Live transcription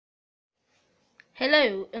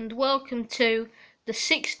Hello and welcome to the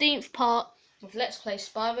 16th part of Let's Play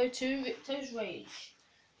Spyro 2 Ripto's Rage.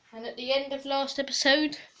 And at the end of last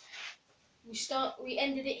episode, we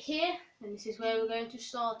ended it here, and this is where we're going to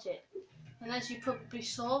start it. And as you probably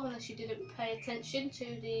saw, unless you didn't pay attention to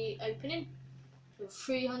the opening, there were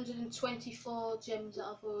 324 gems that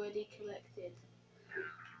I've already collected.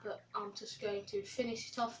 But I'm just going to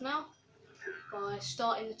finish it off now by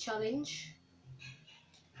starting the challenge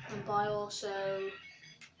and by also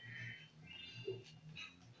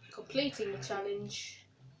completing the challenge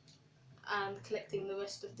and collecting the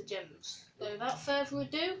rest of the gems. So without further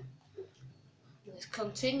ado, let's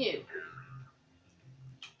continue.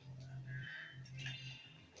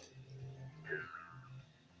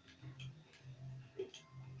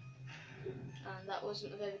 And that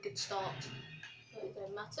wasn't a very good start, but it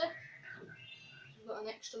don't matter. We've got an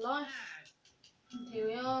extra life. And here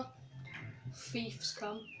we are. Thieves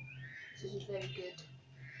come. This is very good.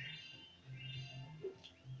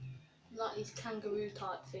 I like these kangaroo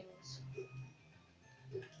type things.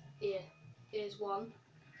 Here's one.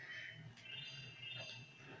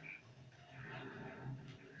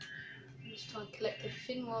 Just try and collect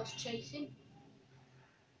everything whilst chasing.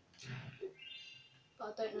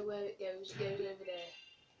 But I don't know where it goes. It goes over there.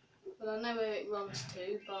 Well, I know where it runs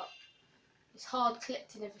to, but it's hard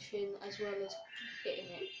collecting everything as well as getting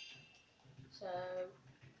it. So,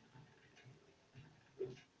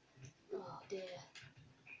 oh dear,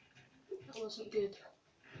 that wasn't good.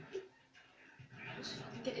 Let's see if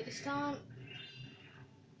I can get it this time.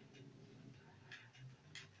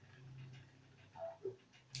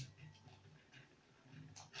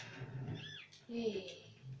 Yeah.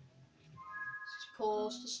 Just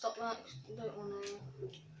pause to stop that. I don't want to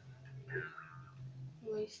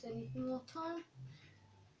waste anything more time.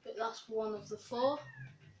 But that's one of the 4.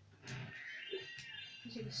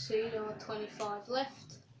 As you can see, there are 25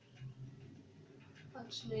 left. I'll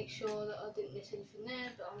just make sure that I didn't miss anything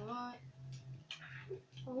there, but I'm alright.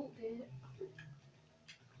 Oh dear.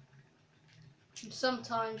 And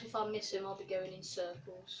sometimes if I miss them, I'll be going in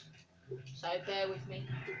circles. So bear with me.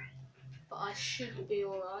 But I should be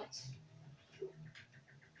alright.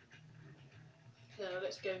 So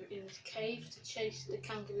let's go in this cave to chase the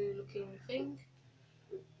kangaroo looking thing.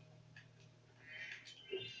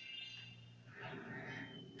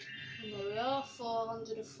 And there we are,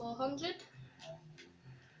 400 of 400.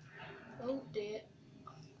 Oh dear.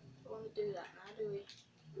 Don't want to do that now, do we?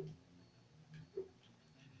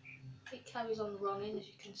 It carries on running, as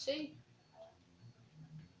you can see.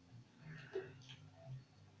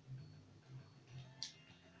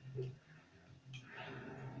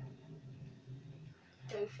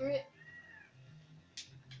 Go for it.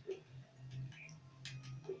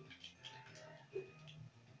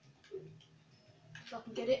 If I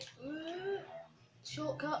can get it.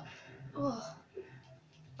 Shortcut. Oh,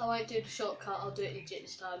 I won't do the shortcut. I'll do it legit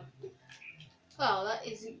this time. Well,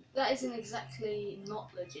 that isn't exactly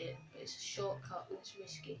not legit, but it's a shortcut and it's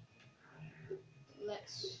risky.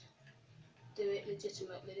 Let's do it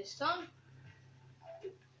legitimately this time.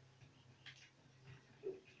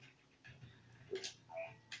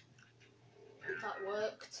 That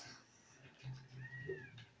worked.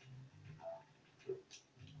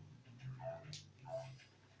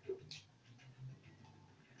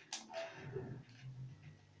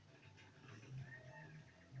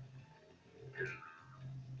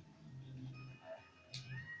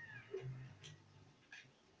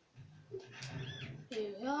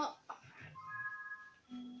 Here we are.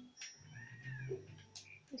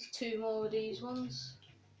 There's 2 more of these ones.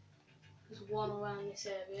 There's one around this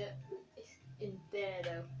area. It's in there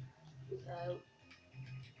though. So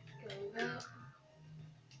go over.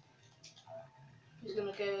 He's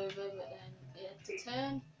gonna go over, but then he had to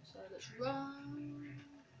turn. So let's run.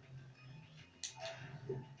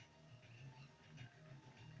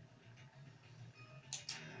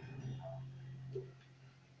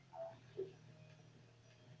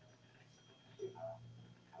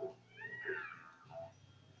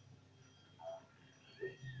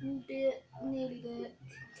 Nearly there.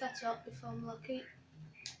 Catch up if I'm lucky.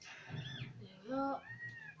 There we are.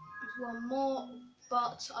 There's one more,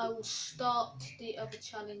 but I will start the other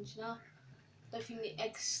challenge now. I don't think the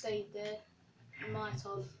eggs stayed there. It might have.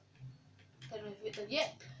 Don't know if it did.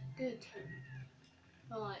 Yep, good.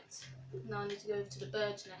 Right, now I need to go over to the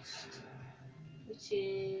bird's nest, which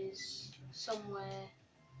is somewhere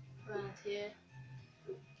around here.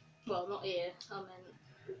 Well, not here. I meant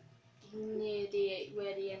near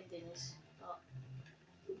where the ending is. But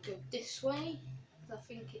go this way. I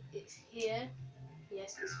think it's here.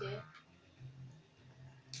 Yes, it's here.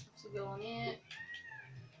 So go on here.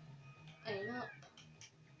 Aim up.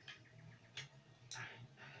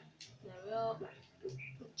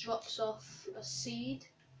 drops off a seed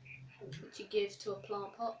which you give to a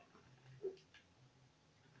plant pot.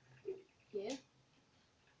 Here.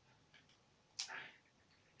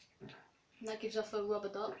 And that gives off a rubber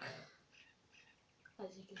duck,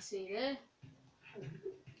 as you can see there.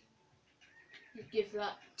 You give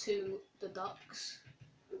that to the ducks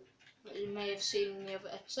that you may have seen in the other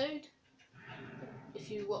episode. If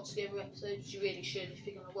you watch the other episodes, you really should. If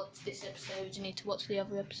you're going to watch this episode, you need to watch the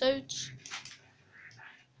other episodes.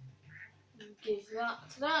 You give that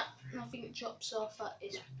to that, and I think it drops off at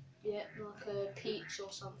is like a peach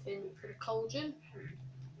or something for the cauldron.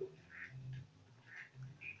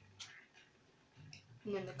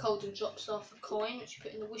 And then the cauldron drops off a coin which you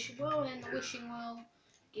put in the wishing well, and then the wishing well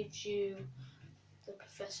gives you the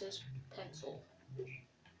professor's pencil.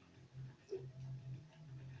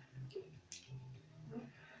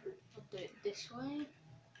 I'll do it this way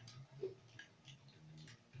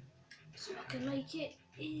so I can make it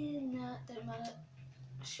in that. Don't matter.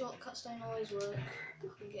 Shortcuts don't always work. I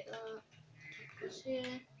can get that. Across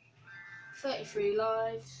here. 33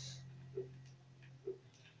 lives.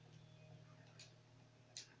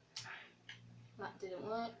 That didn't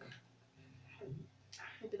work.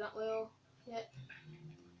 Maybe that will. Yep.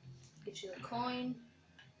 Gives you a coin.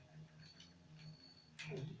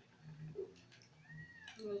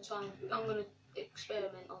 I'm gonna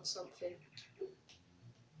experiment on something.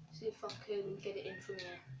 See if I can get it in from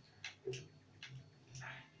here.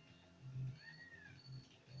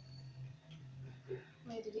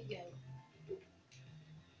 Where did it go?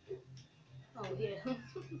 Oh, here.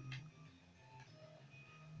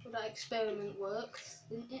 Well, that experiment worked,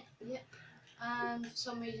 didn't it? Yep. And for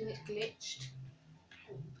some reason it's glitched.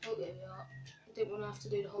 Oh, there we are. I didn't want to have to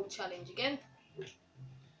do the whole challenge again. There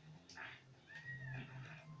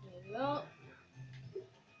we are.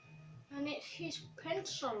 And it's his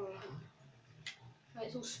pencil.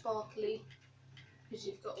 It's all sparkly because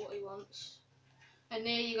you've got what he wants. And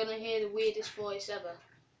there you're going to hear the weirdest voice ever.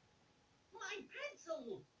 My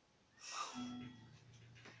pencil!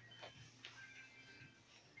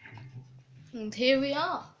 And here we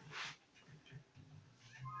are.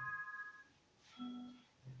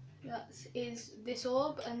 That is this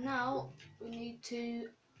orb, and now we need to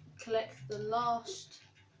collect the last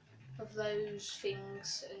of those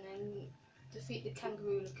things and then defeat the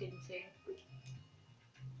kangaroo looking thing.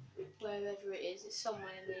 Wherever it is, it's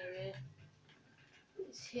somewhere near here.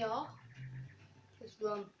 It's here. Let's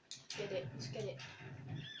run. Get it. Let's get it.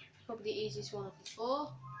 Probably the easiest one of the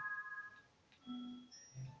four.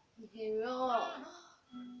 And here we are.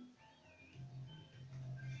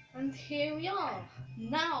 And here we are.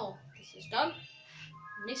 Now this is done.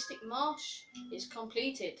 Mystic Marsh is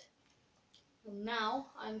completed. And now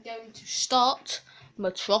I'm going to start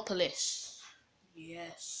Metropolis.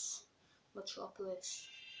 Yes. Metropolis.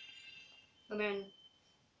 And then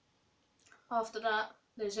after that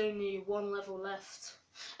there's only one level left.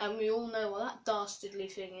 And we all know what that dastardly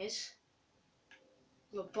thing is.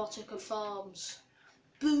 Robotica Farms.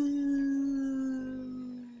 Boo!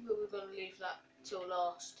 But we're going to leave that till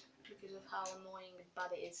last because of how annoying and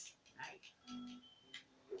bad it is.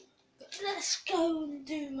 But let's go and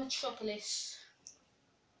do Metropolis.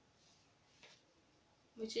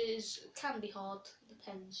 Which can be hard,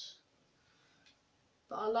 depends.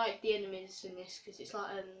 But I like the enemies in this because it's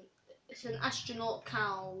like it's an astronaut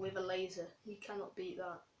cow with a laser. You cannot beat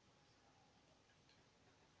that.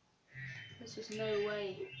 There's just no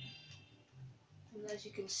way. And as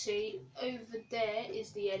you can see, over there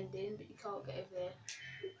is the ending, but you can't get over there.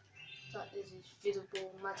 That is his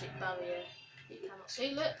visible magic barrier that you cannot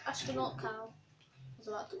see. Look, astronaut cow, as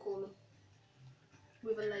I like to call them,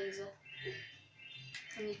 with a laser.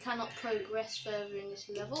 And you cannot progress further in this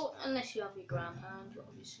level unless you have your ground pound, but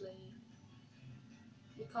obviously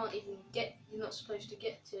you can't even get, you're not supposed to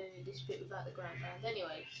get to this bit without the ground pound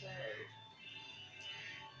anyway, so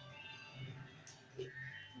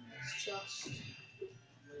let's just,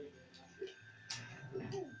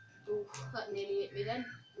 ooh, that nearly hit me then,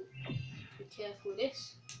 be careful with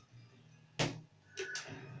this.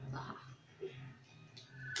 Ah.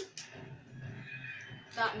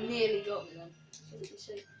 That nearly got me then. So you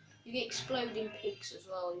see, you get exploding pigs as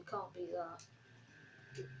well, you can't beat that.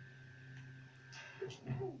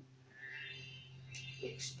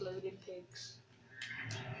 Exploding pigs.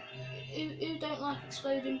 Who don't like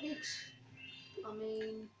exploding pigs? I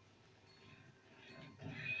mean,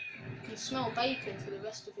 you can smell bacon for the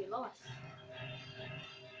rest of your life.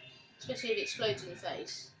 Especially if it explodes in your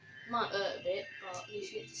face. It might hurt a bit, but at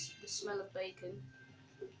least you get the smell of bacon.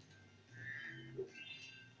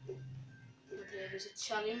 And here there's a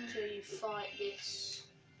challenge where you fight this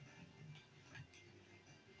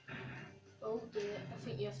Oh dear, I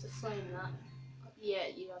think you have to flame that. Yeah,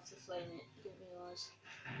 you have to flame it. I didn't realise.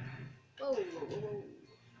 Whoa, whoa, whoa, whoa.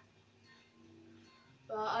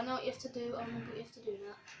 But I know what you have to do. I remember what you have to do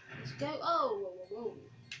now. Let's go. Oh, whoa, whoa, whoa.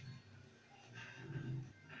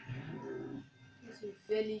 You have to be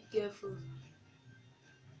very careful.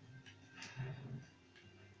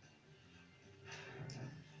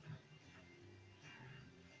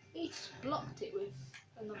 He just blocked it with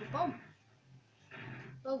another bomb.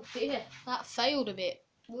 Oh dear, that failed a bit.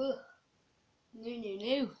 Ugh.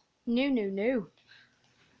 No.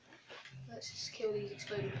 Let's just kill these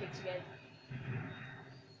exploding pigs again.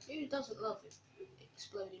 Who doesn't love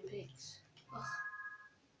exploding pigs? Ugh.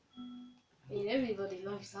 I mean, everybody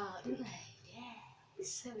loves that, don't they? Yeah,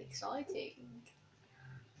 it's so exciting.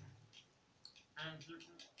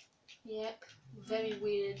 Yep, very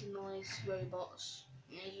weird noise robots.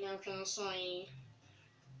 As you can see,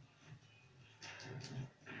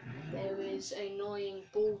 there is an annoying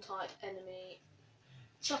ball type enemy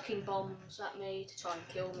chucking bombs at me to try and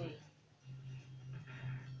kill me.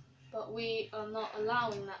 But we are not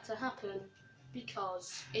allowing that to happen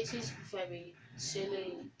because it is very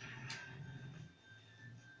silly.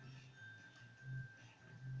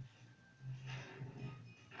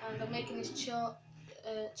 And I'm making this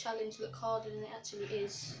challenge look harder than it actually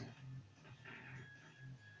is.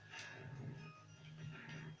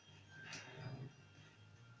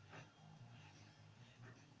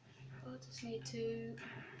 I just need to...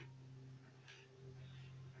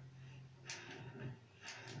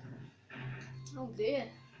 Oh dear.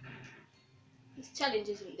 This challenge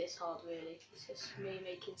isn't this hard really, it's just me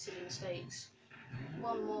making silly mistakes.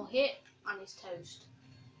 One more hit and it's toast.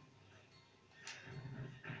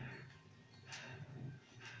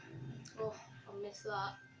 Oh, I missed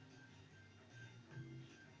that.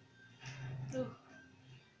 Oh,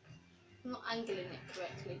 I'm not angling it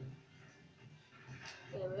correctly.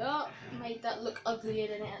 There we are, made that look uglier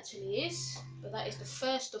than it actually is. But that is the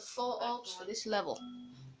first of 4 orbs for this level.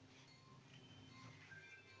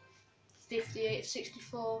 58 of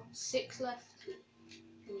 64, 6 left.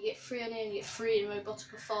 And you get 3 on here and you get 3 in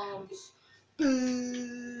Robotica Farms.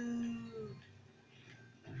 Boom!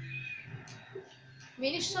 I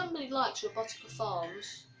mean, if somebody likes Robotica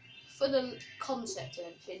Farms, for the concept and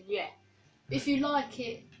everything, yeah. If you like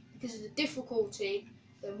it because of the difficulty,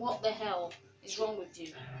 then what the hell is wrong with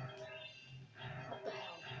you? What the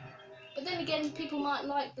hell? But then again, people might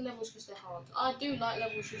like the levels because they're hard. I do like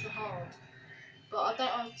levels which are hard, but I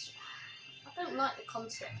don't like the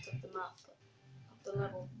concept of the map, of the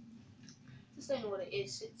level. I just don't know what it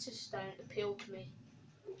is. It just don't appeal to me.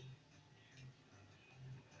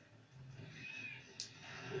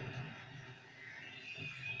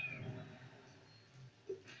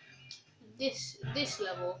 This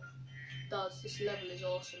level does. This level is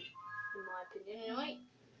awesome, in my opinion. Anyway.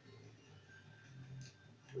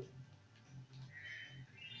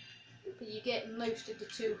 But you get most of the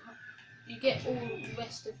you get all the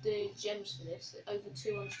rest of the gems for this, over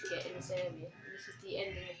 200 to get in this area, and this is the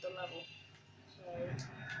ending of the level. So,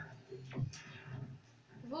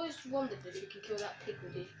 I've always wondered if you can kill that pig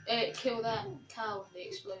with the, kill that cow with the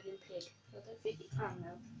exploding pig. I don't think you can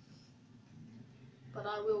now. But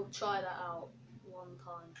I will try that out one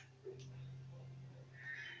time.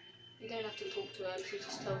 You don't have to talk to her, she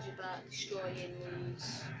just tells you about destroying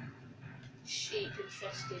these sheep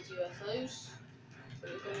infested UFOs. So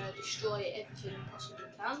we're going to destroy everything we possibly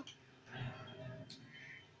can.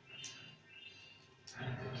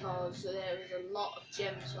 Because there is a lot of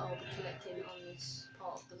gems that I'll be collecting on this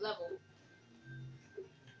part of the level.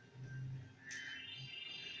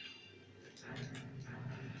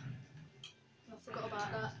 I forgot about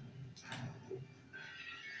that.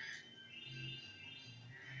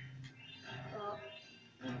 But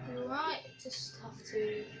it'll be alright, just have to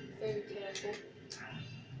be very careful.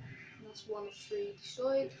 And that's 1 of 3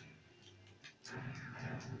 destroyed.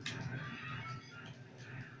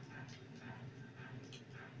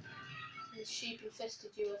 The sheep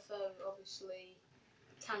infested UFO obviously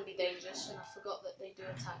can be dangerous, and I forgot that they do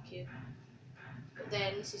attack you. But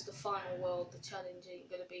then this is the final world, the challenge ain't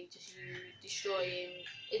going to be just you destroying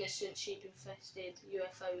innocent sheep infested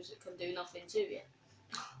UFOs that can do nothing to you.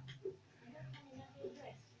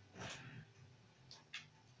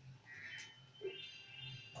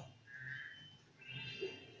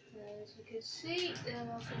 As you can see, there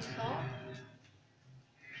are things on.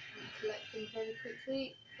 Collect them very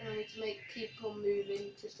quickly, and I need to keep on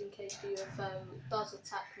moving just in case the UFO does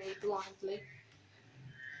attack me blindly.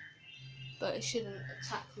 But it shouldn't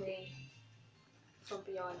attack me from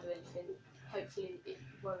behind or anything. Hopefully it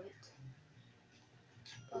won't.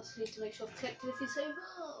 I just need to make sure I've collected everything so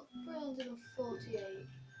far. 348.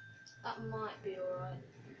 That might be alright.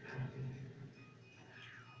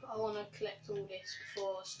 But I want to collect all this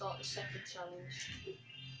before I start the second challenge.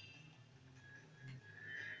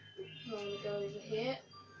 I'm going to go over here,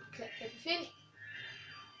 collect everything.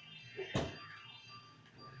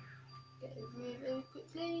 Get over here very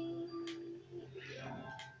quickly. Yeah.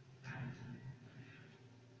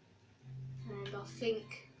 And I think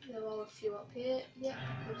there are a few up here. Yep,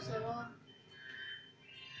 of course there are.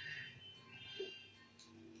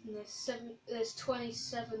 And there's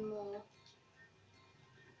 27 more.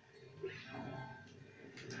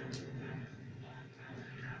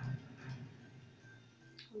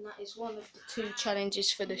 And that is one of the 2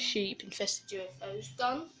 challenges for the sheep infested UFOs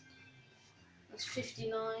done. That's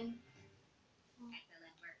 59.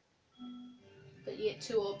 But you get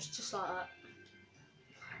 2 orbs just like that.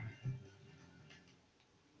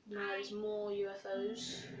 Now there's more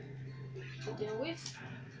UFOs to deal with.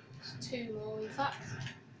 There's 2 more in fact.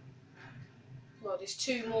 Well, there's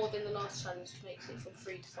 2 more than the last challenge, which makes it from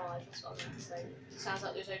 3 to 5. That's what I meant to say. It sounds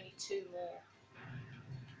like there's only 2 more.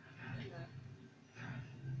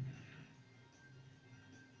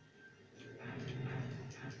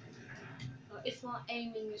 If my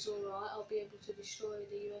aiming is alright, I'll be able to destroy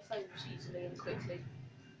the UFOs easily and quickly.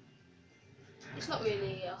 It's not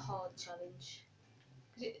really a hard challenge.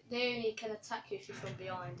 They only can attack you if you're from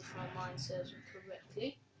behind, if my mind serves me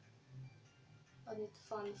correctly. I need to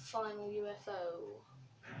find the final UFO.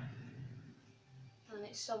 And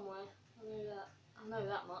it's somewhere. I know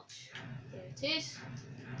that much. There it is.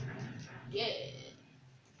 Yeah.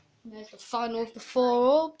 And there's the final of the 4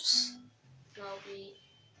 orbs. And I'll be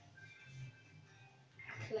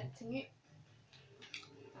collecting it.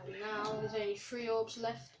 And now there's only 3 orbs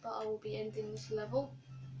left, but I will be ending this level.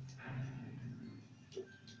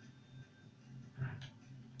 I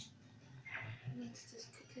need to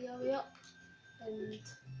just quickly hurry up and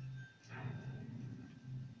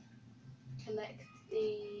collect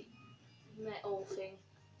the metal thing.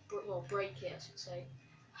 Well, break it, I should say.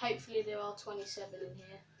 Hopefully there are 27 in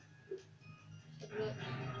here. Have a look.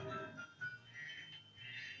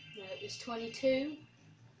 No, there's 22.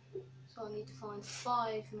 So I need to find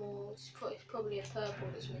 5 more. It's probably a purple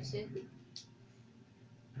that's missing.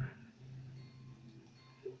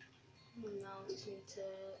 And now I just need to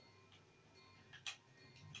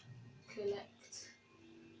collect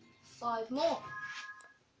 5 more.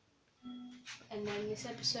 And then this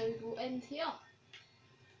episode will end here.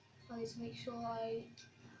 I need to make sure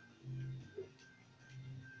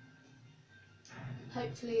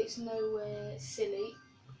hopefully it's nowhere silly,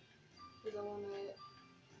 because I want to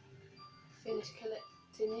finish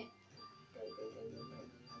collecting it. Go.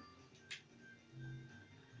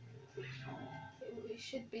 It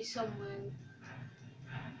should be somewhere.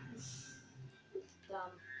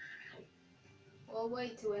 Damn. Well, I'll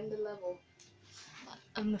wait to end the level.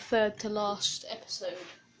 And the 3rd to last episode.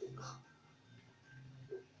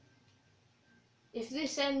 If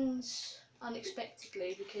this ends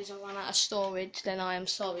unexpectedly because I run out of storage, then I am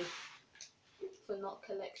sorry for not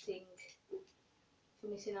collecting, for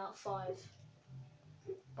missing out 5.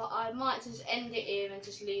 But I might just end it here and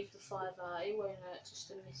just leave the 5 out. It won't hurt just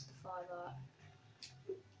to miss the 5 out.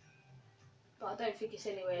 But I don't think it's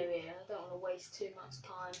anywhere here. I don't want to waste too much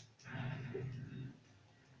time.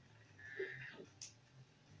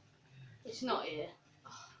 It's not here.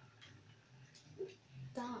 Oh.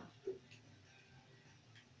 Damn.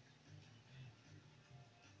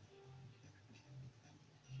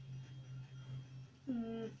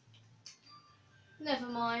 Never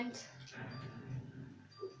mind.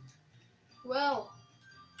 Well,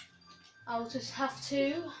 I'll just have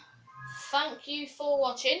to thank you for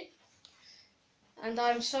watching, and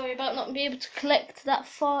I'm sorry about not being able to collect that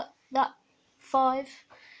 5,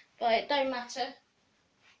 but it don't matter.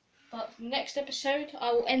 But next episode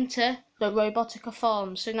I will enter the Robotica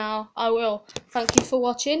farm. So now I will thank you for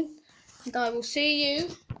watching, and I will see you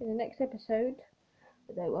in the next episode.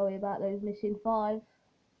 But don't worry about those missing 5.